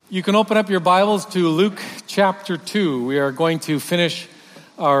You can open up your Bibles to Luke chapter 2. We are going to finish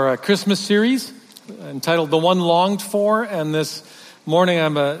our Christmas series entitled The One Longed For. And this morning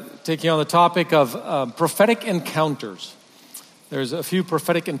I'm taking on the topic of Prophetic Encounters. There's a few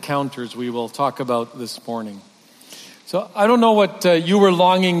prophetic encounters we will talk about this morning. So I don't know what you were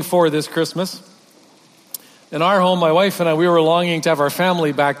longing for this Christmas. In our home, my wife and I, we were longing to have our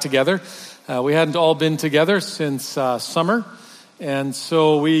family back together. We hadn't all been together since summer. And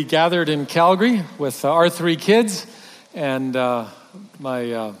so we gathered in Calgary with our three kids and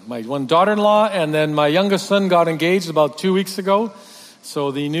my one daughter-in-law, and then my youngest son got engaged about 2 weeks ago.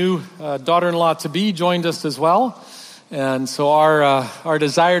 So the new daughter-in-law-to-be joined us as well. And so our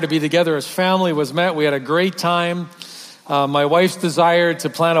desire to be together as family was met. We had a great time. My wife's desire to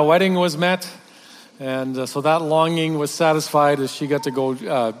plan a wedding was met. And so that longing was satisfied as she got to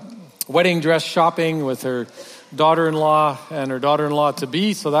go wedding dress shopping with her daughter-in-law and her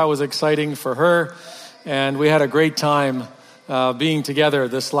daughter-in-law-to-be, so that was exciting for her. And we had a great time being together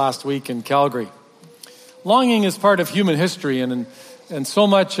this last week in Calgary. Longing is part of human history, and so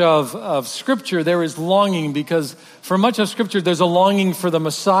much of Scripture there is longing, because for much of Scripture there's a longing for the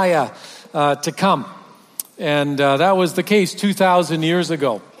Messiah to come. And that was the case 2,000 years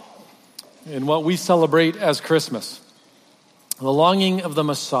ago in what we celebrate as Christmas. The longing of the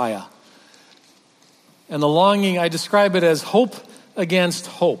Messiah. And the longing, I describe it as hope against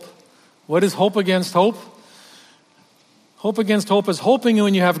hope. What is hope against hope? Hope against hope is hoping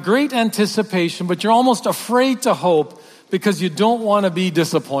when you have great anticipation, but you're almost afraid to hope because you don't want to be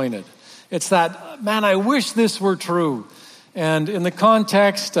disappointed. It's that, man, I wish this were true. And in the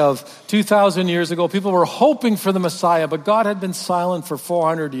context of 2,000 years ago, people were hoping for the Messiah, but God had been silent for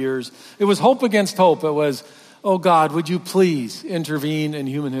 400 years. It was hope against hope. It was, oh God, would you please intervene in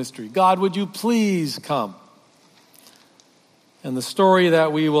human history? God, would you please come? And the story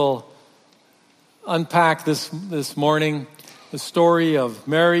that we will unpack this morning, the story of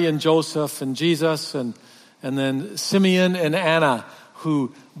Mary and Joseph and Jesus, and then Simeon and Anna,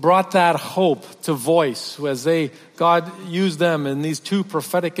 who brought that hope to voice as God used them in these two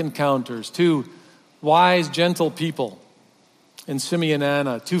prophetic encounters, two wise, gentle people in Simeon and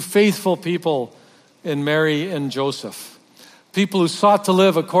Anna, two faithful people in Mary and Joseph. People who sought to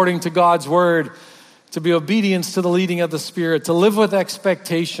live according to God's word, to be obedient to the leading of the Spirit, to live with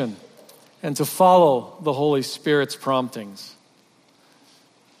expectation, and to follow the Holy Spirit's promptings.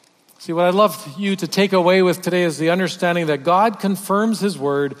 See, what I'd love you to take away with today is the understanding that God confirms His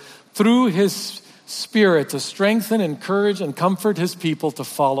word through His Spirit to strengthen, encourage, and comfort His people to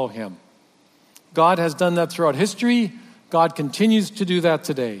follow Him. God has done that throughout history. God continues to do that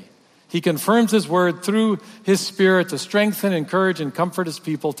today. He confirms His word through His Spirit to strengthen, encourage, and comfort His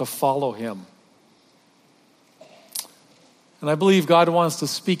people to follow Him. And I believe God wants to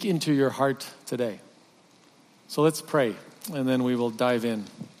speak into your heart today. So let's pray, and then we will dive in.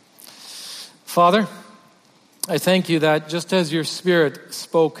 Father, I thank you that just as your Spirit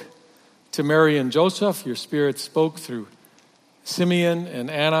spoke to Mary and Joseph, your Spirit spoke through Simeon and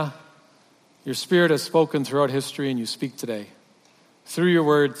Anna, your Spirit has spoken throughout history, and you speak today. Through your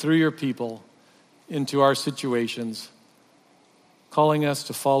word, through your people, into our situations, calling us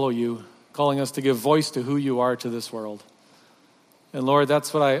to follow you, calling us to give voice to who you are to this world. And Lord,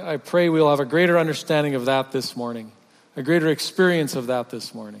 that's what I pray we'll have a greater understanding of that this morning, a greater experience of that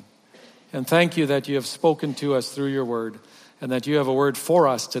this morning. And thank you that you have spoken to us through your word, and that you have a word for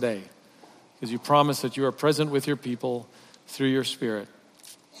us today, because you promise that you are present with your people through your Spirit.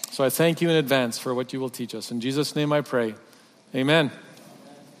 So I thank you in advance for what you will teach us. In Jesus' name I pray. Amen.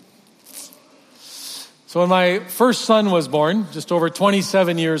 So when my first son was born, just over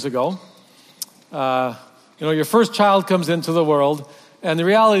 27 years ago, your first child comes into the world, and the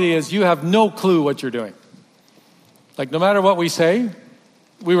reality is you have no clue what you're doing. Like, no matter what we say,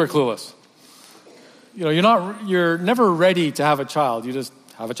 we were clueless. You're never ready to have a child. You just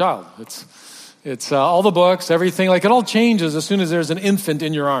have a child. It's all the books, everything. Like, it all changes as soon as there's an infant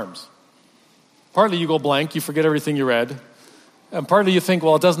in your arms. Partly you go blank, you forget everything you read. And partly you think,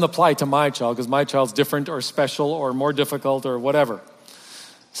 well, it doesn't apply to my child because my child's different or special or more difficult or whatever.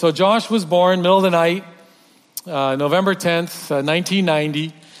 So Josh was born middle of the night, November 10th,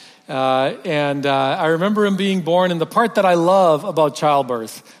 1990. And I remember him being born. And the part that I love about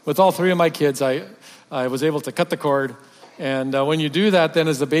childbirth, with all three of my kids, I was able to cut the cord. And when you do that, then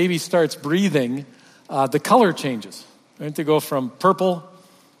as the baby starts breathing, the color changes. Right? To go from purple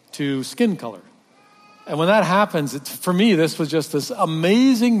to skin color. And when that happens, for me, this was just this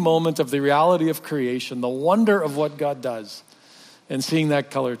amazing moment of the reality of creation, the wonder of what God does, and seeing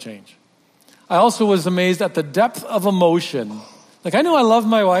that color change. I also was amazed at the depth of emotion Like, I know I love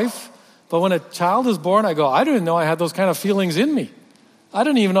my wife, but when a child is born, I go, I didn't know I had those kind of feelings in me. I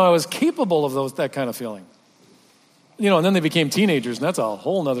didn't even know I was capable of that kind of feeling. And then they became teenagers, and that's a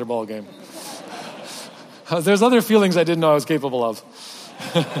whole nother ballgame. There's other feelings I didn't know I was capable of.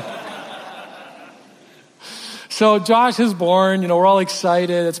 So Josh is born, we're all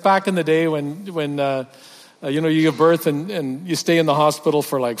excited. It's back in the day when you give birth and you stay in the hospital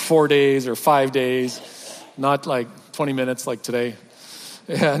for like 4 days or 5 days, not like 20 minutes like today.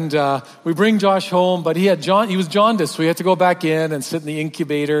 And we bring Josh home, but he was jaundiced, so we had to go back in and sit in the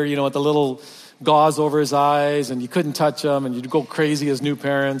incubator, with the little gauze over his eyes, and you couldn't touch him, and you'd go crazy as new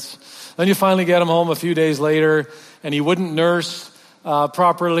parents. Then you finally get him home a few days later, and he wouldn't nurse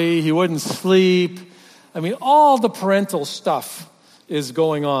properly, he wouldn't sleep. I mean, all the parental stuff is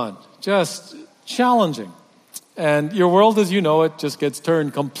going on, just challenging. And your world as you know it just gets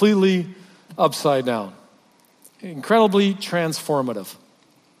turned completely upside down. Incredibly transformative.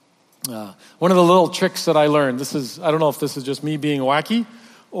 One of the little tricks that I learned, I don't know if this is just me being wacky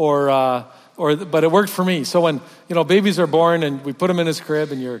but it worked for me. So when, babies are born and we put them in his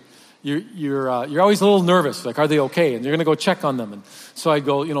crib and you're always a little nervous, like, are they okay? And you're going to go check on them. And so I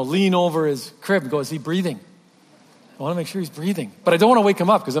go, lean over his crib and go, is he breathing? I want to make sure he's breathing. But I don't want to wake him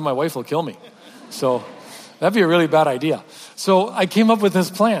up because then my wife will kill me. So that'd be a really bad idea. So I came up with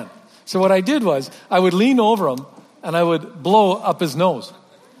this plan. So what I did was I would lean over him and I would blow up his nose.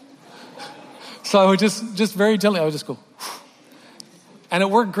 So I would just very gently, I would just go, and it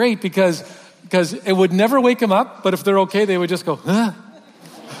worked great because it would never wake him up, but if they're okay, they would just go, huh?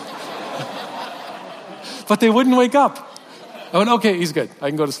 But they wouldn't wake up. I went, okay, he's good. I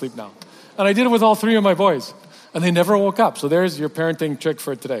can go to sleep now. And I did it with all 3 of my boys, and they never woke up. So there's your parenting trick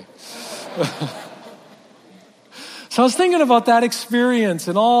for today. So I was thinking about that experience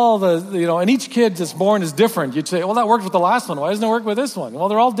and all the, and each kid that's born is different. You'd say, well, that worked with the last one. Why doesn't it work with this one? Well,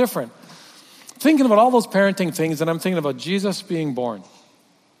 they're all different. Thinking about all those parenting things, and I'm thinking about Jesus being born.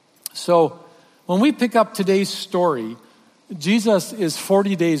 So when we pick up today's story, Jesus is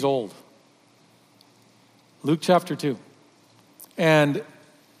 40 days old. Luke chapter 2. And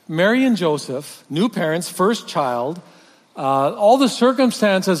Mary and Joseph, new parents, first child, all the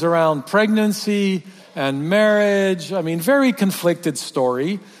circumstances around pregnancy and marriage, very conflicted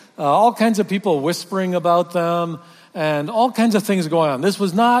story. All kinds of people whispering about them and all kinds of things going on. This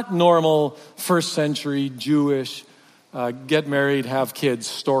was not normal first century Jewish get married, have kids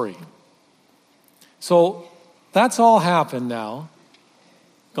story. So that's all happened now.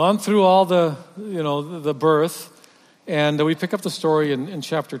 Gone through all the birth, and we pick up the story in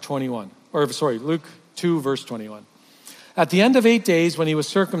chapter 21. Luke 2, verse 21. At the end of 8 days, when he was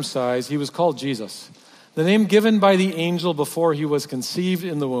circumcised, he was called Jesus, the name given by the angel before he was conceived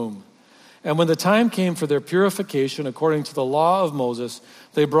in the womb. And when the time came for their purification, according to the law of Moses,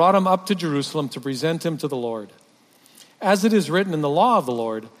 they brought him up to Jerusalem to present him to the Lord. As it is written in the law of the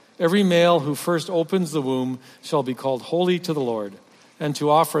Lord, every male who first opens the womb shall be called holy to the Lord, and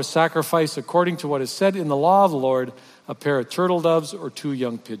to offer a sacrifice according to what is said in the law of the Lord, a pair of turtle doves or 2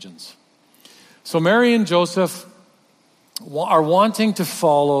 young pigeons. So Mary and Joseph are wanting to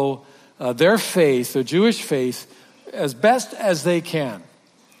follow their faith, their Jewish faith, as best as they can.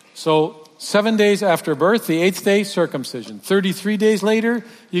 So 7 days after birth, the 8th day, circumcision. 33 days later,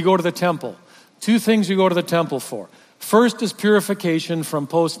 you go to the temple. 2 things you go to the temple for. First is purification from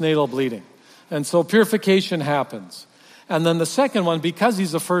postnatal bleeding. And so purification happens. And then the second one, because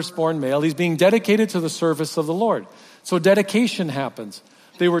he's a firstborn male, he's being dedicated to the service of the Lord. So dedication happens.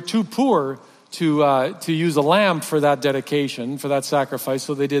 They were too poor to use a lamb for that dedication, for that sacrifice,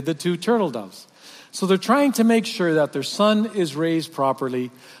 so they did the 2 turtle doves. So they're trying to make sure that their son is raised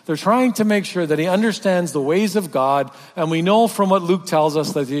properly. They're trying to make sure that he understands the ways of God. And we know from what Luke tells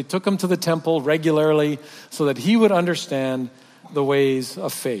us that he took him to the temple regularly so that he would understand the ways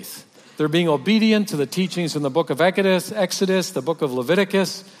of faith. They're being obedient to the teachings in the book of Exodus, the book of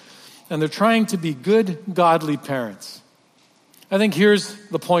Leviticus, and they're trying to be good, godly parents. I think here's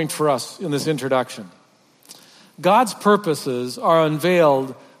the point for us in this introduction. God's purposes are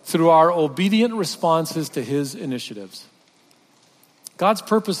unveiled through our obedient responses to his initiatives. God's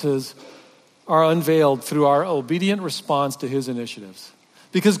purposes are unveiled through our obedient response to his initiatives.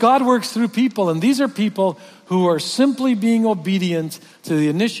 Because God works through people, and these are people who are simply being obedient to the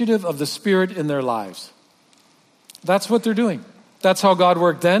initiative of the Spirit in their lives. That's what they're doing. That's how God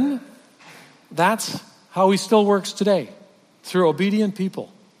worked then. That's how he still works today, through obedient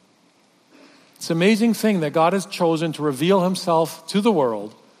people. It's an amazing thing that God has chosen to reveal himself to the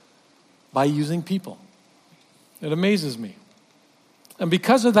world by using people. It amazes me. And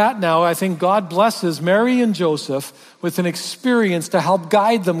because of that now, I think God blesses Mary and Joseph with an experience to help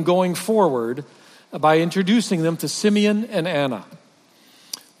guide them going forward by introducing them to Simeon and Anna.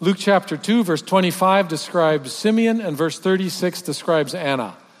 Luke chapter 2, verse 25 describes Simeon, and verse 36 describes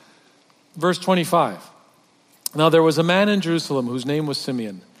Anna. Verse 25. Now there was a man in Jerusalem whose name was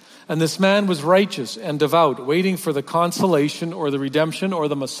Simeon. And this man was righteous and devout, waiting for the consolation or the redemption or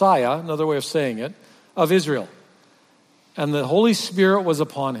the Messiah, another way of saying it, of Israel. And the Holy Spirit was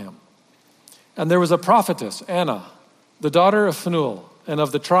upon him. And there was a prophetess, Anna, the daughter of Phanuel, and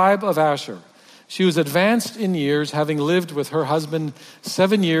of the tribe of Asher. She was advanced in years, having lived with her husband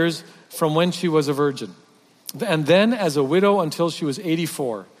 7 years from when she was a virgin. And then as a widow until she was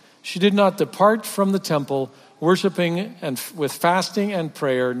 84. She did not depart from the temple, worshiping and with fasting and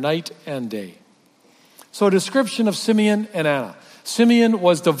prayer night and day. So a description of Simeon and Anna. Simeon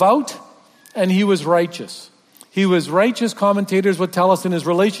was devout and he was righteous. He was righteous, commentators would tell us, in his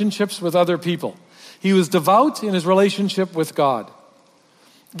relationships with other people. He was devout in his relationship with God.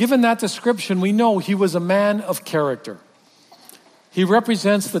 Given that description, we know he was a man of character. He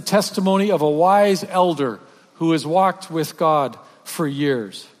represents the testimony of a wise elder who has walked with God for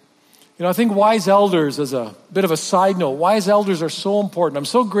years. You know, I think wise elders, as a bit of a side note, wise elders are so important. I'm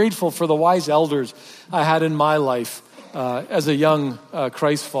so grateful for the wise elders I had in my life as a young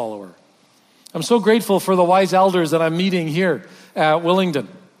Christ follower. I'm so grateful for the wise elders that I'm meeting here at Willingdon.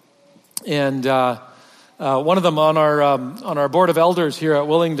 And one of them on our board of elders here at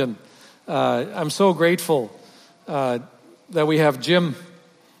Willingdon. I'm so grateful that we have Jim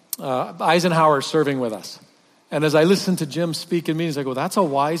Eisenhower serving with us. And as I listen to Jim speak in meetings, I go, that's a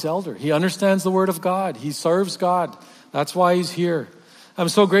wise elder. He understands the Word of God. He serves God. That's why he's here. I'm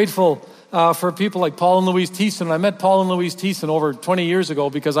so grateful for people like Paul and Louise Thiessen. I met Paul and Louise Thiessen over 20 years ago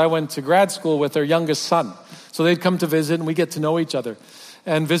because I went to grad school with their youngest son. So they'd come to visit and we get to know each other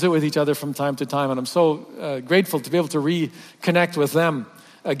and visit with each other from time to time. And I'm so grateful to be able to reconnect with them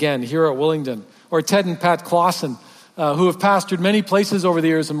again here at Willingdon. Or Ted and Pat Clausen, who have pastored many places over the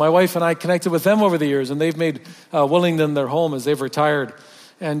years. And my wife and I connected with them over the years. And they've made Willingdon their home as they've retired.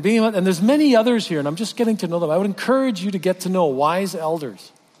 And there's many others here, and I'm just getting to know them. I would encourage you to get to know wise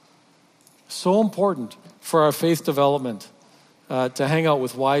elders. So important for our faith development to hang out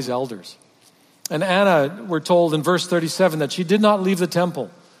with wise elders. And Anna, we're told in verse 37 that she did not leave the temple,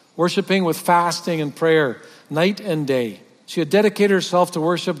 worshiping with fasting and prayer night and day. She had dedicated herself to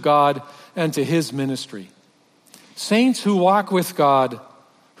worship God and to his ministry. Saints who walk with God,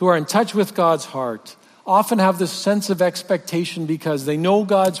 who are in touch with God's heart, often have this sense of expectation because they know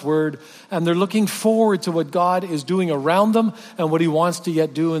God's word and they're looking forward to what God is doing around them and what he wants to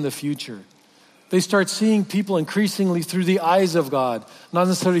yet do in the future. They start seeing people increasingly through the eyes of God, not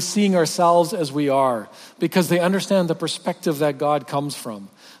necessarily seeing ourselves as we are, because they understand the perspective that God comes from.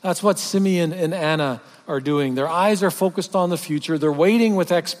 That's what Simeon and Anna are doing. Their eyes are focused on the future. They're waiting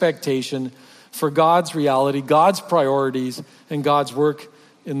with expectation for God's reality, God's priorities, and God's work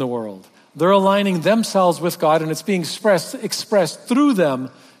in the world. They're aligning themselves with God, and it's being expressed through them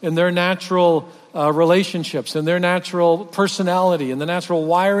in their natural relationships, in their natural personality, in the natural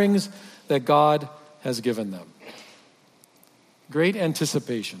wirings that God has given them. Great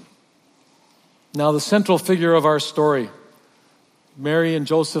anticipation. Now, the central figure of our story, Mary and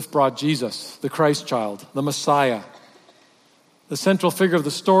Joseph brought Jesus, the Christ child, the Messiah. The central figure of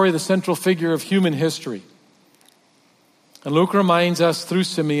the story, the central figure of human history. And Luke reminds us through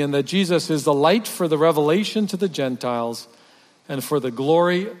Simeon that Jesus is the light for the revelation to the Gentiles and for the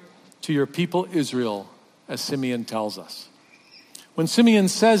glory to your people Israel, as Simeon tells us. When Simeon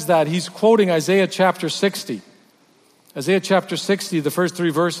says that, he's quoting Isaiah chapter 60. Isaiah chapter 60, the first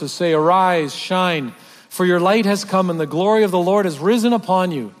 3 verses say, "Arise, shine, for your light has come, and the glory of the Lord has risen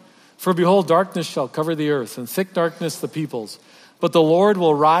upon you. For behold, darkness shall cover the earth, and thick darkness the peoples. But the Lord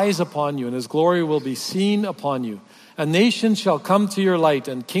will rise upon you, and his glory will be seen upon you. And nations shall come to your light,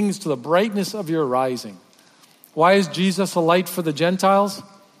 and kings to the brightness of your rising." Why is Jesus a light for the Gentiles?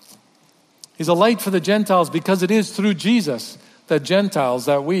 He's a light for the Gentiles because it is through Jesus that Gentiles,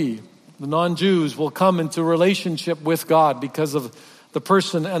 that we, the non-Jews, will come into relationship with God because of the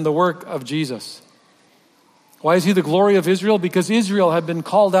person and the work of Jesus. Why is he the glory of Israel? Because Israel had been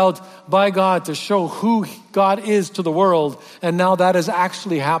called out by God to show who God is to the world, and now that is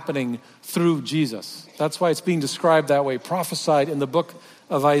actually happening through Jesus. That's why it's being described that way, prophesied in the book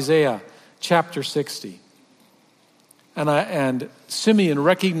of Isaiah, chapter 60. And Simeon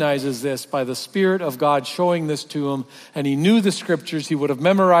recognizes this by the Spirit of God showing this to him, and he knew the scriptures. He would have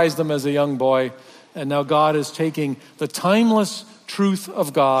memorized them as a young boy, and now God is taking the timeless truth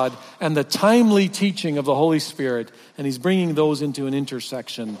of God and the timely teaching of the Holy Spirit, and he's bringing those into an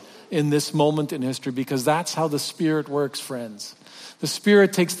intersection in this moment in history, because that's how the Spirit works, friends. The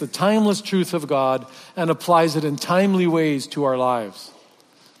Spirit takes the timeless truth of God and applies it in timely ways to our lives.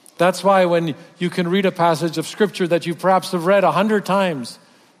 That's why when you can read a passage of Scripture that you perhaps have read 100 times,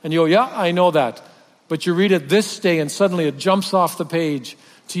 and you go, yeah, I know that, but you read it this day and suddenly it jumps off the page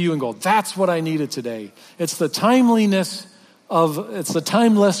to you and go, that's what I needed today. It's the timelessness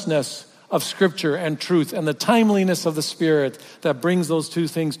of Scripture and truth and the timeliness of the Spirit that brings those two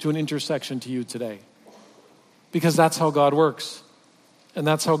things to an intersection to you today. Because that's how God works. And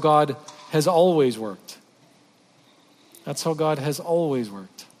that's how God has always worked. That's how God has always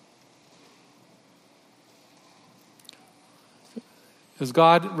worked. Because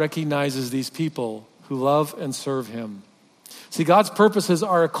God recognizes these people who love and serve him. See, God's purposes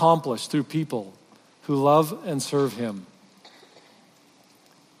are accomplished through people who love and serve him.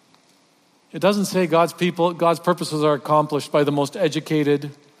 It doesn't say God's purposes are accomplished by the most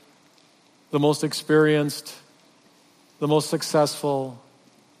educated, the most experienced, the most successful.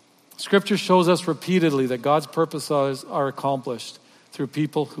 Scripture shows us repeatedly that God's purposes are accomplished through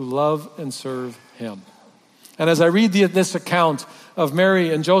people who love and serve him. And as I read this account of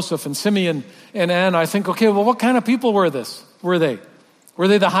Mary and Joseph and Simeon and Anna, I think, okay, well, what kind of people were they? Were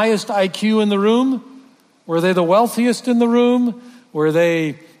they the highest IQ in the room? Were they the wealthiest in the room? Were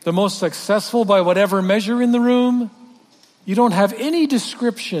they the most successful by whatever measure in the room? You don't have any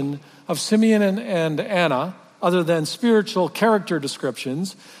description of Simeon and Anna other than spiritual character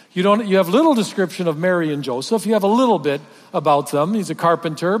descriptions. You have little description of Mary and Joseph. You have a little bit about them. He's a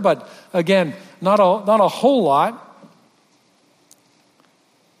carpenter, but again, not a whole lot.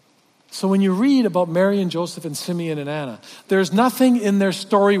 So when you read about Mary and Joseph and Simeon and Anna, there's nothing in their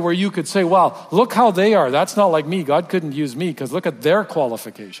story where you could say, wow, look how they are. That's not like me. God couldn't use me because look at their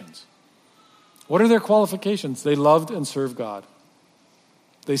qualifications. What are their qualifications? They loved and served God.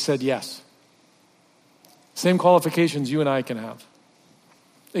 They said yes. Same qualifications you and I can have.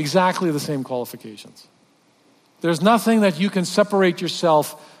 Exactly the same qualifications. There's nothing that you can separate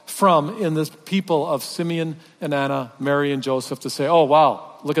yourself from in the people of Simeon and Anna, Mary and Joseph to say, oh,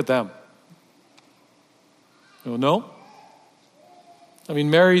 wow, look at them. No. I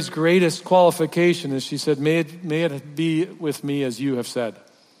mean, Mary's greatest qualification is she said, may it be with me as you have said.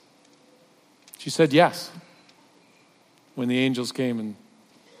 She said yes when the angels came and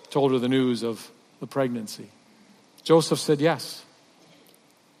told her the news of the pregnancy. Joseph said yes.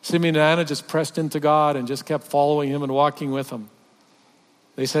 Simeon and Anna just pressed into God and just kept following him and walking with him.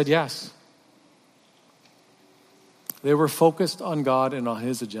 They said yes. They were focused on God and on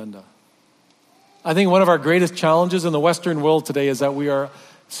his agenda. I think one of our greatest challenges in the Western world today is that we are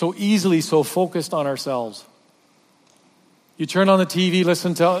so easily so focused on ourselves. You turn on the TV,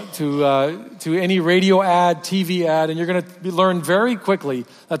 listen to any radio ad, TV ad, and you're going to learn very quickly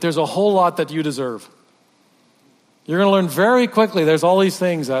that there's a whole lot that you deserve. You're going to learn very quickly there's all these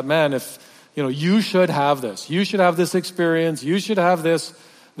things that, man, if you should have this. You should have this experience. You should have this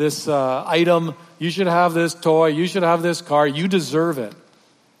item. You should have this toy. You should have this car. You deserve it.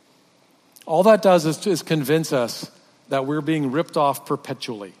 All that does is convince us that we're being ripped off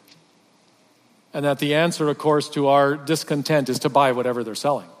perpetually. And that the answer, of course, to our discontent is to buy whatever they're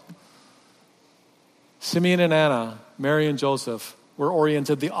selling. Simeon and Anna, Mary and Joseph were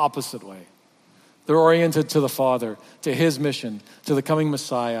oriented the opposite way. They're oriented to the Father, to his mission, to the coming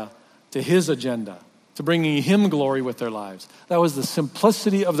Messiah, to his agenda, to bringing him glory with their lives. That was the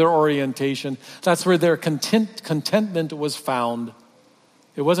simplicity of their orientation. That's where their contentment was found.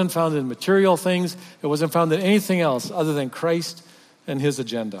 It wasn't found in material things. It wasn't found in anything else other than Christ and his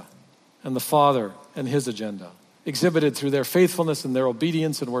agenda, and the Father and his agenda, exhibited through their faithfulness and their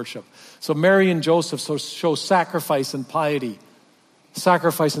obedience and worship. So Mary and Joseph show sacrifice and piety.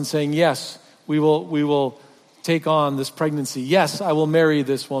 Sacrifice in saying, yes, we will take on this pregnancy. Yes, I will marry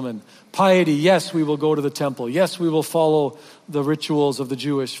this woman. Piety, yes, we will go to the temple. Yes, we will follow the rituals of the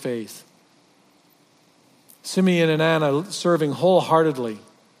Jewish faith. Simeon and Anna serving wholeheartedly,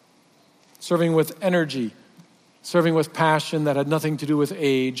 serving with energy, serving with passion that had nothing to do with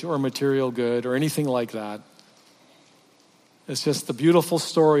age or material good or anything like that. It's just the beautiful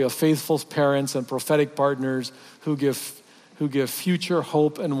story of faithful parents and prophetic partners who give future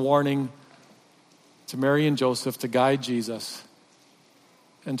hope and warning to Mary and Joseph to guide Jesus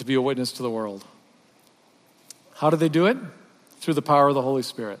and to be a witness to the world. How do they do it? Through the power of the Holy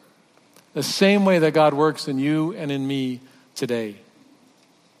Spirit. The same way that God works in you and in me today.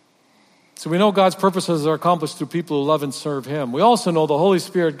 So we know God's purposes are accomplished through people who love and serve him. We also know the Holy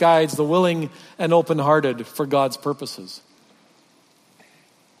Spirit guides the willing and open-hearted for God's purposes.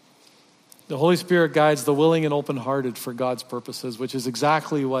 The Holy Spirit guides the willing and open-hearted for God's purposes, which is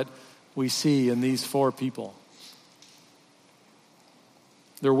exactly what we see in these four people.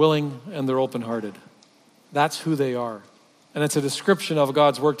 They're willing and they're open-hearted. That's who they are. And it's a description of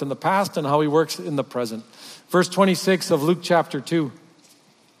God's work in the past and how he works in the present. Verse 26 of Luke chapter 2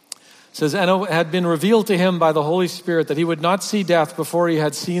 says, "And it had been revealed to him by the Holy Spirit that he would not see death before he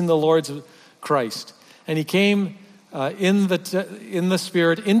had seen the Lord's Christ. And he came in the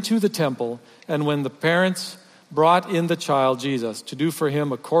Spirit into the temple, and when the parents brought in the child Jesus to do for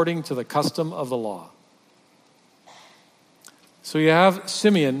him according to the custom of the law." So you have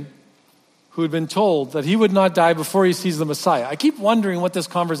Simeon, who had been told that he would not die before he sees the Messiah. I keep wondering what this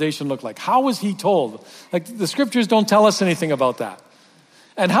conversation looked like. How was he told? Like, the scriptures don't tell us anything about that.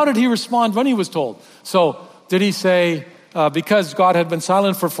 And how did he respond when he was told? So did he say, because God had been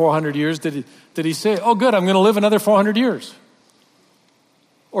silent for 400 years, did he say, oh good, I'm going to live another 400 years?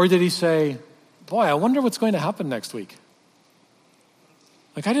 Or did he say, boy, I wonder what's going to happen next week?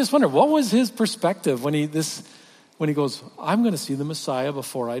 Like, I just wonder, what was his perspective when he goes, I'm going to see the Messiah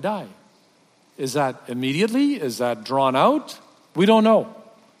before I die? Is that immediately? Is that drawn out? We don't know.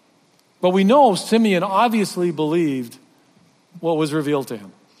 But we know Simeon obviously believed what was revealed to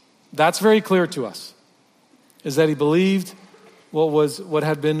him. That's very clear to us, is that he believed what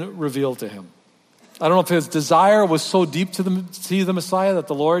had been revealed to him. I don't know if his desire was so deep to see the Messiah that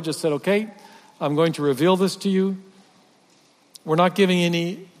the Lord just said, okay, I'm going to reveal this to you. We're not giving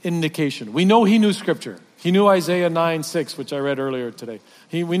any indication. We know he knew Scripture. He knew Isaiah 9:6, which I read earlier today.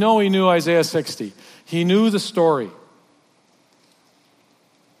 We know he knew Isaiah 60. He knew the story.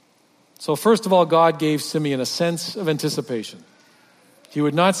 So first of all, God gave Simeon a sense of anticipation. He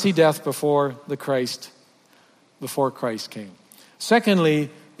would not see death before Christ came. Secondly,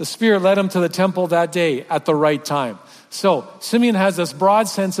 the Spirit led him to the temple that day at the right time. So Simeon has this broad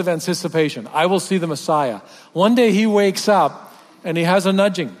sense of anticipation. I will see the Messiah. One day he wakes up and he has a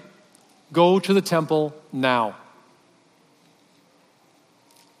nudging. Go to the temple now.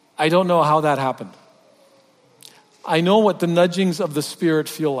 I don't know how that happened. I know what the nudgings of the Spirit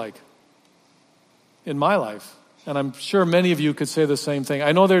feel like in my life. And I'm sure many of you could say the same thing.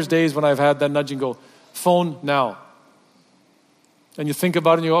 I know there's days when I've had that nudging go, phone now. And you think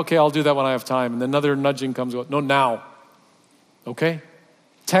about it and you go, okay, I'll do that when I have time. And then another nudging comes, no, now. Okay?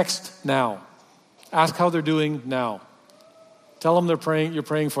 Text now. Ask how they're doing now. Tell them you're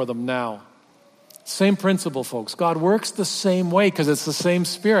praying for them now. Same principle, folks. God works the same way because it's the same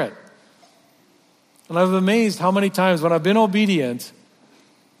Spirit. And I'm amazed how many times when I've been obedient,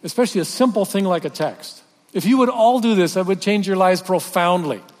 especially a simple thing like a text. If you would all do this, that would change your lives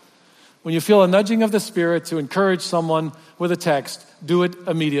profoundly. When you feel a nudging of the Spirit to encourage someone with a text, do it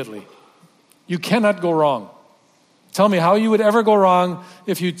immediately. You cannot go wrong. Tell me how you would ever go wrong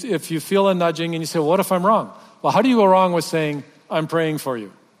if you feel a nudging and you say, well, what if I'm wrong? Well, how do you go wrong with saying, I'm praying for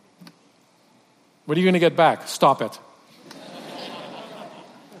you? What are you going to get back? Stop it.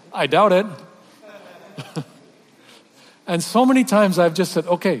 I doubt it. And so many times I've just said,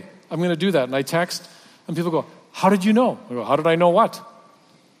 okay, I'm going to do that. And I text, and people go, how did you know? I go, how did I know what?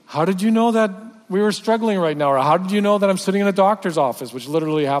 How did you know that we were struggling right now? Or how did you know that I'm sitting in a doctor's office, which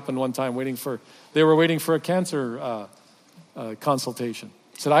literally happened one time, they were waiting for a cancer consultation.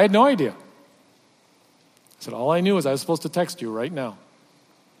 I said, I had no idea. I said, all I knew is I was supposed to text you right now.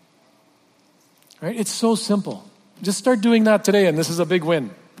 Right? It's so simple. Just start doing that today, and this is a big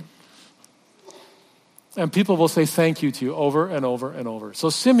win. And people will say thank you to you over and over and over. So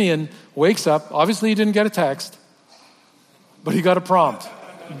Simeon wakes up. Obviously, he didn't get a text, but he got a prompt.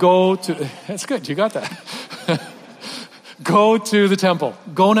 That's good, you got that. Go to the temple.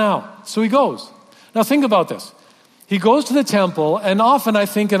 Go now. So he goes. Now think about this. He goes to the temple, and often I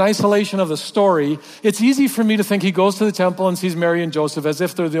think in isolation of the story, it's easy for me to think he goes to the temple and sees Mary and Joseph as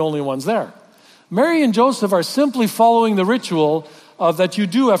if they're the only ones there. Mary and Joseph are simply following the ritual that you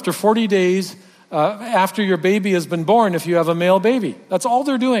do after 40 days after your baby has been born if you have a male baby. That's all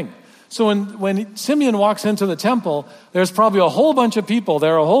they're doing. So when Simeon walks into the temple, there's probably a whole bunch of people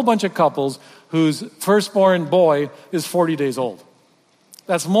there, a whole bunch of couples whose firstborn boy is 40 days old.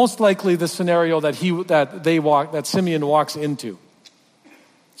 That's most likely the scenario that Simeon walks into.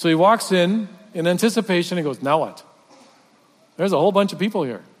 So he walks in anticipation and goes, now what? There's a whole bunch of people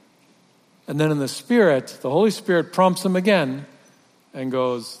here. And then in the Spirit, the Holy Spirit prompts him again and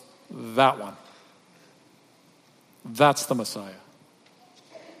goes, that one. That's the Messiah.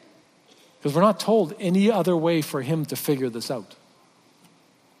 Because we're not told any other way for him to figure this out.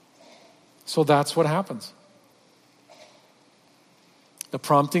 So that's what happens. The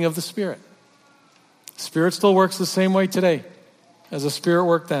prompting of the Spirit. Spirit still works the same way today as the Spirit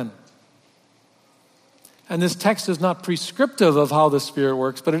worked then. And this text is not prescriptive of how the Spirit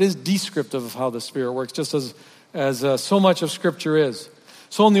works, but it is descriptive of how the Spirit works, just as so much of Scripture is.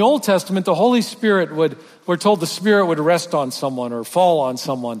 So in the Old Testament, the Holy Spirit we're told the Spirit would rest on someone or fall on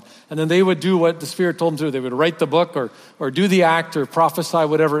someone, and then they would do what the Spirit told them to do. They would write the book or do the act or prophesy,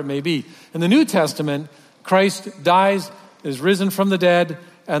 whatever it may be. In the New Testament, Christ dies, is risen from the dead,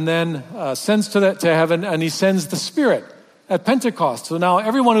 and then ascends to heaven, and he sends the Spirit at Pentecost. So now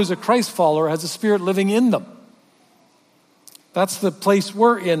everyone who's a Christ follower has the Spirit living in them. That's the place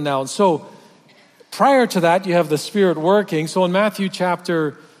we're in now. So prior to that, you have the Spirit working. So in Matthew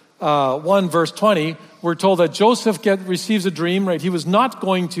chapter 1, verse 20, we're told that Joseph receives a dream, right? He was not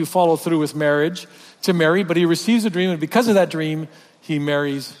going to follow through with marriage to Mary, but he receives a dream, and because of that dream, he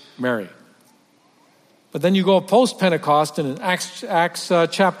marries Mary. But then you go post-Pentecost, and in Acts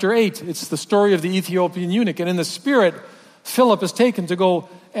chapter 8, it's the story of the Ethiopian eunuch. And in the Spirit, Philip is taken to go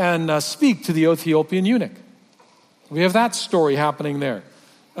and speak to the Ethiopian eunuch. We have that story happening there.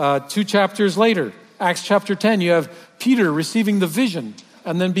 2 chapters later, Acts chapter 10, you have Peter receiving the vision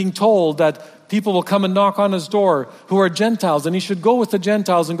and then being told that people will come and knock on his door who are Gentiles, and he should go with the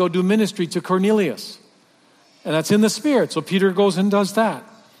Gentiles and go do ministry to Cornelius. And that's in the Spirit, so Peter goes and does that.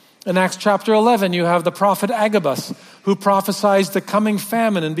 In Acts chapter 11, you have the prophet Agabus who prophesies the coming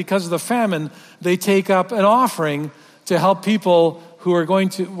famine, and because of the famine, they take up an offering to help people who are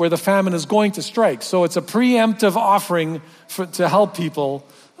where the famine is going to strike. So it's a preemptive offering to help people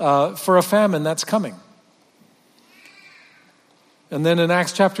for a famine that's coming. And then in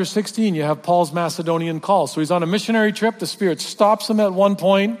Acts chapter 16, you have Paul's Macedonian call. So he's on a missionary trip. The Spirit stops him at one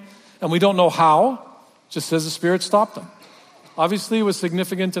point, and we don't know how. It just says the Spirit stopped him. Obviously, it was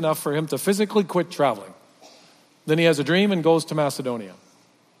significant enough for him to physically quit traveling. Then he has a dream and goes to Macedonia.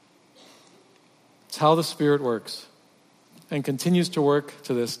 It's how the Spirit works and continues to work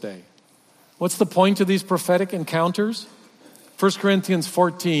to this day. What's the point of these prophetic encounters? 1 Corinthians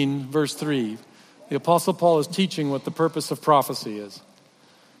 14, verse 3. The Apostle Paul is teaching what the purpose of prophecy is. It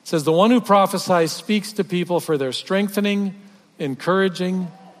says, the one who prophesies speaks to people for their strengthening, encouraging,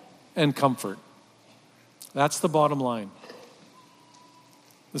 and comfort. That's the bottom line.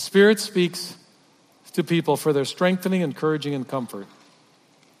 The Spirit speaks to people for their strengthening, encouraging, and comfort.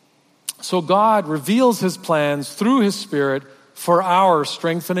 So God reveals his plans through his Spirit for our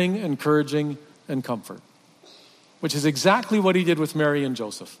strengthening, encouraging, and comfort, which is exactly what he did with Mary and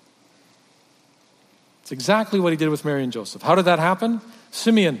Joseph. It's exactly what he did with Mary and Joseph. How did that happen?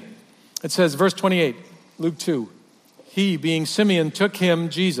 Simeon. It says, verse 28, Luke 2. He, being Simeon, took him,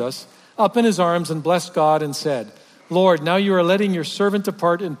 Jesus, up in his arms and blessed God and said, Lord, now you are letting your servant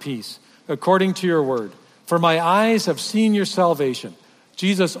depart in peace, according to your word. For my eyes have seen your salvation.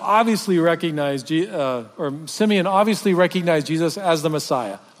 Jesus obviously recognized, Simeon obviously recognized Jesus as the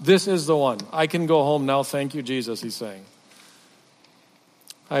Messiah. This is the one. I can go home now. Thank you, Jesus, he's saying.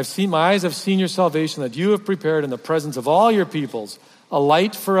 My eyes have seen your salvation that you have prepared in the presence of all your peoples, a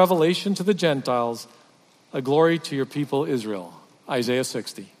light for revelation to the Gentiles, a glory to your people Israel. Isaiah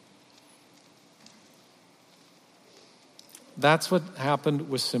 60. That's what happened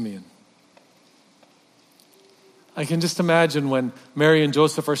with Simeon. I can just imagine when Mary and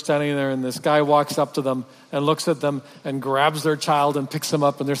Joseph are standing there and this guy walks up to them and looks at them and grabs their child and picks him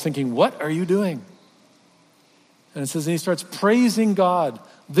up, and they're thinking, what are you doing? And it says, and he starts praising God.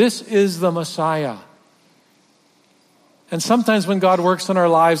 This is the Messiah. And sometimes when God works in our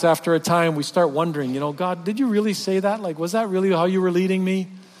lives after a time, we start wondering, God, did you really say that? Like, was that really how you were leading me?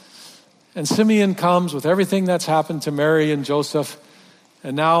 And Simeon comes with everything that's happened to Mary and Joseph.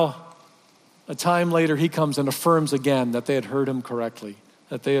 And now, a time later, he comes and affirms again that they had heard him correctly,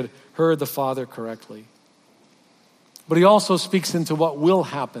 that they had heard the Father correctly. But he also speaks into what will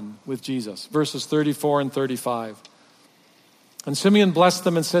happen with Jesus, verses 34 and 35. And Simeon blessed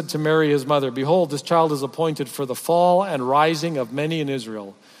them and said to Mary, his mother, behold, this child is appointed for the fall and rising of many in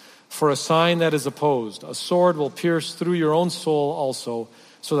Israel, for a sign that is opposed. A sword will pierce through your own soul also,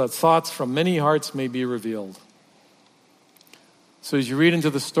 so that thoughts from many hearts may be revealed. So as you read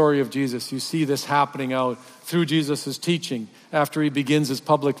into the story of Jesus, you see this happening out through Jesus' teaching after he begins his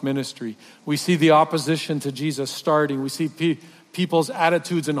public ministry. We see the opposition to Jesus starting. We see people's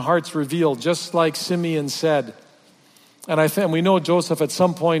attitudes and hearts revealed, just like Simeon said. And we know Joseph at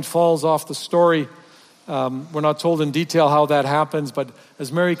some point falls off the story. We're not told in detail how that happens, but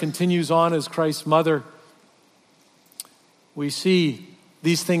as Mary continues on as Christ's mother, we see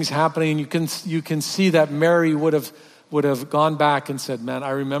these things happening. You can see that Mary would have gone back and said, man,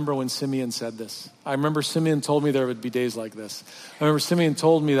 I remember when Simeon said this. I remember Simeon told me there would be days like this. I remember Simeon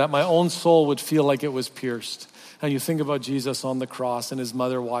told me that my own soul would feel like it was pierced. And you think about Jesus on the cross and his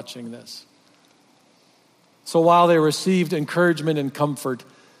mother watching this. So while they received encouragement and comfort,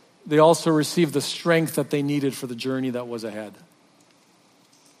 they also received the strength that they needed for the journey that was ahead.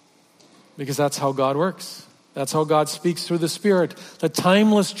 Because that's how God works. That's how God speaks through the Spirit. The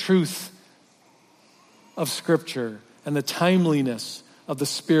timeless truth of Scripture and the timeliness of the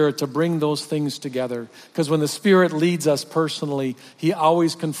Spirit to bring those things together. Because when the Spirit leads us personally, He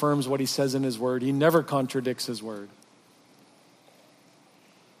always confirms what He says in His Word. He never contradicts His Word.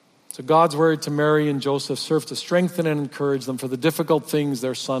 So God's word to Mary and Joseph served to strengthen and encourage them for the difficult things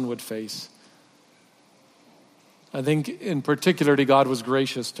their son would face. I think in particular, God was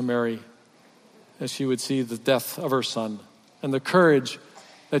gracious to Mary as she would see the death of her son and the courage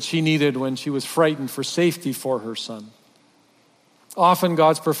that she needed when she was frightened for safety for her son. Often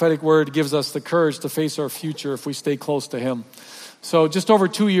God's prophetic word gives us the courage to face our future if we stay close to Him. So just over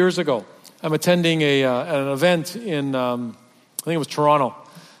 2 years ago, I'm attending an event in, I think it was Toronto,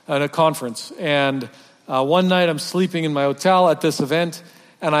 at a conference. And one night I'm sleeping in my hotel at this event,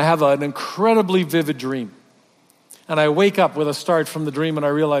 and I have an incredibly vivid dream. And I wake up with a start from the dream, and I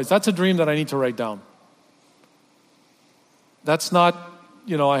realize that's a dream that I need to write down. That's not,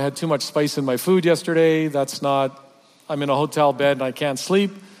 I had too much spice in my food yesterday. That's not, I'm in a hotel bed and I can't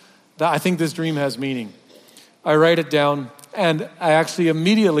sleep. I think this dream has meaning. I write it down, and I actually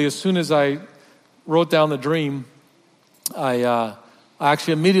immediately, as soon as I wrote down the dream, I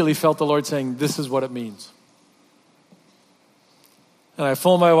actually immediately felt the Lord saying, this is what it means. And I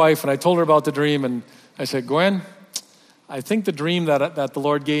phoned my wife and I told her about the dream, and I said, Gwen, I think the dream that the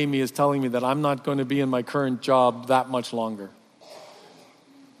Lord gave me is telling me that I'm not going to be in my current job that much longer.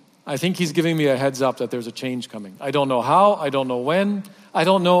 I think He's giving me a heads up that there's a change coming. I don't know how, I don't know when, I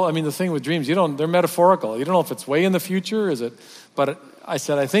don't know. I mean, the thing with dreams, they're metaphorical. You don't know if it's way in the future, is it? But I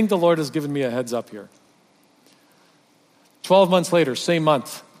said, I think the Lord has given me a heads up here. 12 months later, same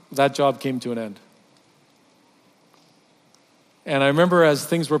month, that job came to an end. And I remember as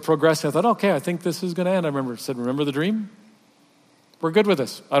things were progressing, I thought, okay, I think this is going to end. I said, remember the dream? We're good with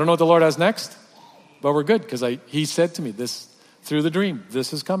this. I don't know what the Lord has next, but we're good because He said to me this through the dream,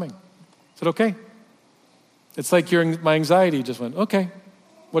 this is coming. I said, okay. It's like my anxiety just went, okay,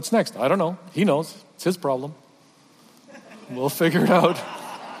 what's next? I don't know. He knows. It's His problem. We'll figure it out.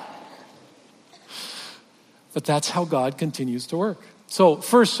 But that's how God continues to work. So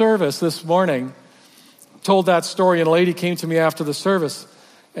first service this morning told that story, and a lady came to me after the service,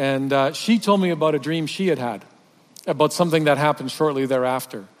 and she told me about a dream she had about something that happened shortly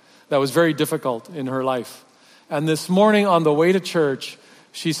thereafter that was very difficult in her life. And this morning on the way to church,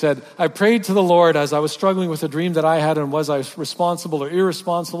 she said, I prayed to the Lord as I was struggling with a dream that I had, and was I responsible or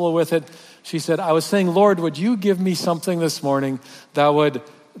irresponsible with it? She said, I was saying, Lord, would you give me something this morning that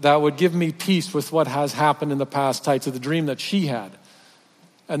would give me peace with what has happened in the past tied to the dream that she had.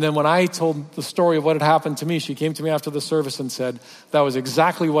 And then when I told the story of what had happened to me, she came to me after the service and said, that was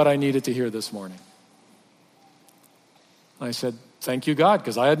exactly what I needed to hear this morning. And I said, thank you, God,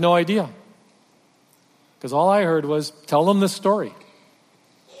 because I had no idea. Because all I heard was, tell them this story.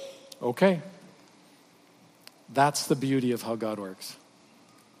 Okay. That's the beauty of how God works.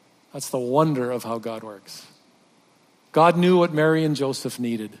 That's the wonder of how God works. God knew what Mary and Joseph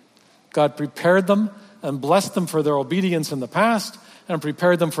needed. God prepared them and blessed them for their obedience in the past and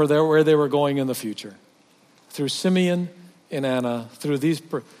prepared them for where they were going in the future. Through Simeon and Anna, through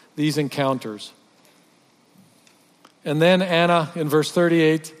these encounters. And then Anna, in verse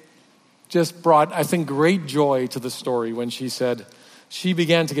 38, just brought, I think, great joy to the story when she said, she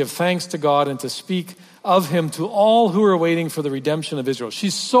began to give thanks to God and to speak of Him to all who are waiting for the redemption of Israel.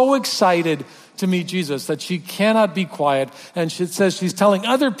 She's so excited to meet Jesus that she cannot be quiet. And she says she's telling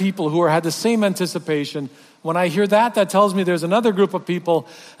other people who had the same anticipation. When I hear that tells me there's another group of people.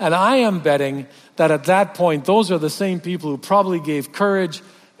 And I am betting that at that point, those are the same people who probably gave courage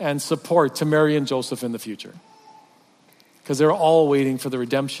and support to Mary and Joseph in the future. Because they're all waiting for the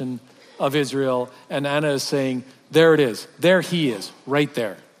redemption of Israel. And Anna is saying, there it is. There He is, right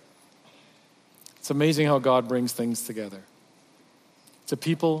there. It's amazing how God brings things together. To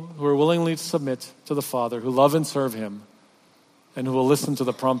people who are willingly to submit to the Father, who love and serve Him, and who will listen to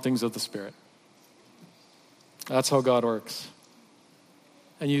the promptings of the Spirit. That's how God works.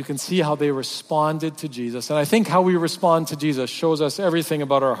 And you can see how they responded to Jesus. And I think how we respond to Jesus shows us everything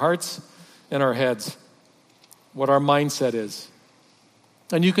about our hearts and our heads, what our mindset is.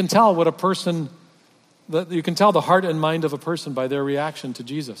 And you can tell you can tell the heart and mind of a person by their reaction to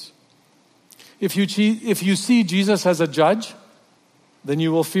Jesus. If you see Jesus as a judge, then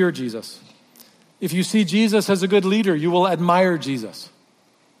you will fear Jesus. If you see Jesus as a good leader, you will admire Jesus.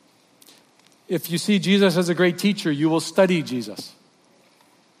 If you see Jesus as a great teacher, you will study Jesus.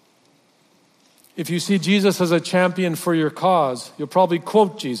 If you see Jesus as a champion for your cause, you'll probably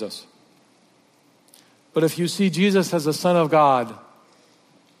quote Jesus. But if you see Jesus as the Son of God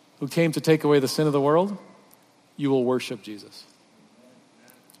who came to take away the sin of the world, you will worship Jesus.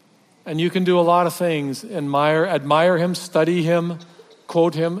 And you can do a lot of things, admire him, study him,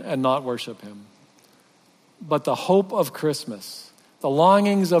 quote him, and not worship him. But the hope of Christmas, the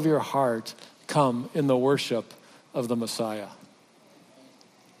longings of your heart, come in the worship of the Messiah.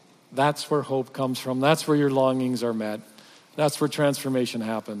 That's where hope comes from. That's where your longings are met. That's where transformation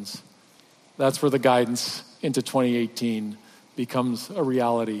happens. That's where the guidance into 2018 becomes a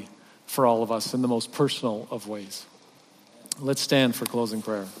reality for all of us in the most personal of ways. Let's stand for closing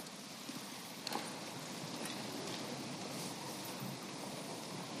prayer.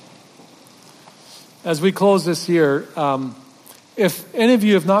 As we close this year, if any of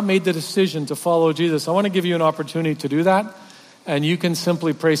you have not made the decision to follow Jesus, I want to give you an opportunity to do that. And you can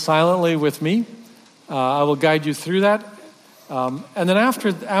simply pray silently with me. I will guide you through that. And then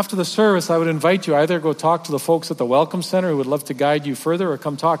after the service, I would invite you either go talk to the folks at the Welcome Center who would love to guide you further, or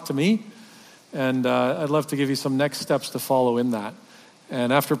come talk to me. And I'd love to give you some next steps to follow in that.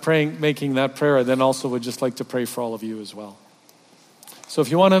 And after making that prayer, I then also would just like to pray for all of you as well. So if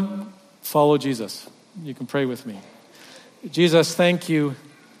you want to follow Jesus, you can pray with me. Jesus, thank you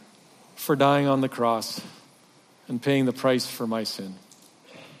for dying on the cross and paying the price for my sin.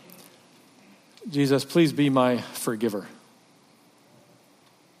 Jesus, please be my forgiver.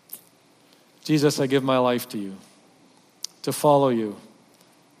 Jesus, I give my life to you, to follow you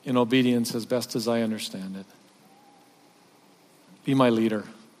in obedience as best as I understand it. Be my leader.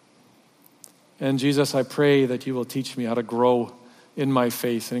 And Jesus, I pray that you will teach me how to grow in my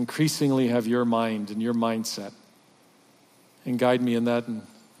faith and increasingly have your mind and your mindset, and guide me in that and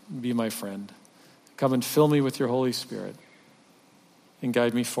be my friend. Come and fill me with your Holy Spirit and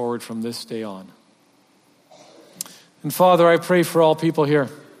guide me forward from this day on. And Father, I pray for all people here.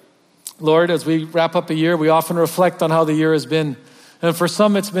 Lord, as we wrap up a year, we often reflect on how the year has been. And for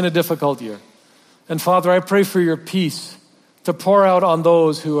some, it's been a difficult year. And Father, I pray for your peace to pour out on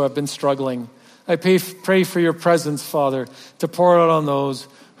those who have been struggling. I pray for your presence, Father, to pour out on those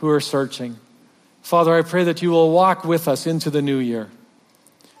who are searching. Father, I pray that you will walk with us into the new year.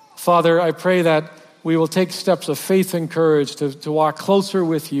 Father, I pray that we will take steps of faith and courage to walk closer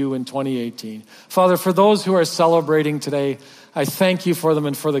with you in 2018. Father, for those who are celebrating today, I thank you for them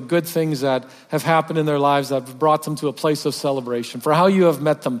and for the good things that have happened in their lives that have brought them to a place of celebration, for how you have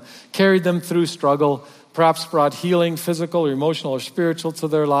met them, carried them through struggle, perhaps brought healing, physical or emotional or spiritual to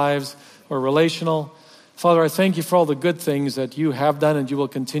their lives or relational. Father, I thank you for all the good things that you have done and you will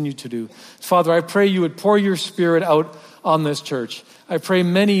continue to do. Father, I pray you would pour your Spirit out on this church. I pray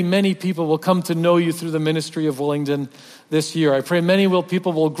many, many people will come to know you through the ministry of Willingdon this year. I pray many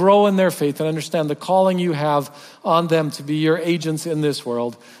people will grow in their faith and understand the calling you have on them to be your agents in this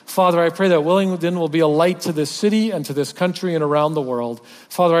world. Father, I pray that Willingdon will be a light to this city and to this country and around the world.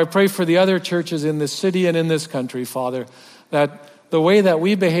 Father, I pray for the other churches in this city and in this country, Father, that the way that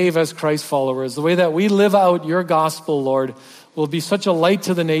we behave as Christ followers, the way that we live out your gospel, Lord, will be such a light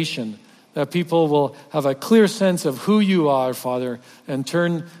to the nation that people will have a clear sense of who you are, Father, and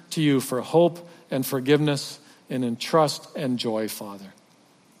turn to you for hope and forgiveness and in trust and joy, Father.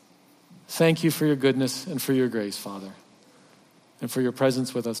 Thank you for your goodness and for your grace, Father, and for your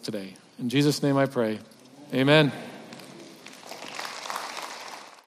presence with us today. In Jesus' name I pray. Amen.